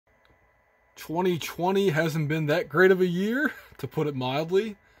2020 hasn't been that great of a year, to put it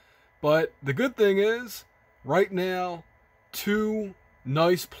mildly. But the good thing is, right now, 2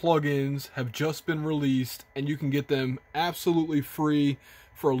 nice plugins have just been released, and you can get them absolutely free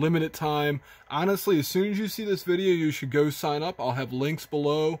for a limited time. Honestly, as soon as you see this video, you should go sign up. I'll have links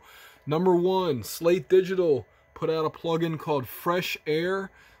below. Number 1, Slate Digital put out a plugin called Fresh Air,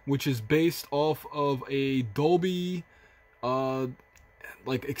 which is based off of a Dolby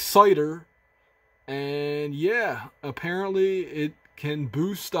like exciter, and yeah, apparently it can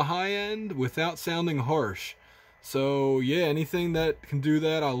boost the high end without sounding harsh. So yeah, anything that can do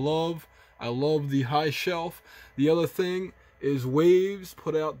that, I love the high shelf. The other thing is Waves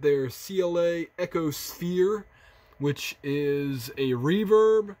put out their CLA Echo Sphere, which is a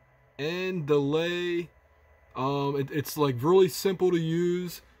reverb and delay. It's like really simple to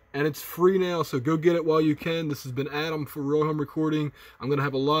use, and it's free now, so go get it while you can. This has been Adam for Real Home Recording. I'm going to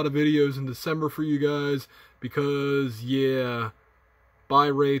have a lot of videos in December for you guys because, yeah, buy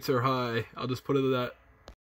rates are high. I'll just put it at that.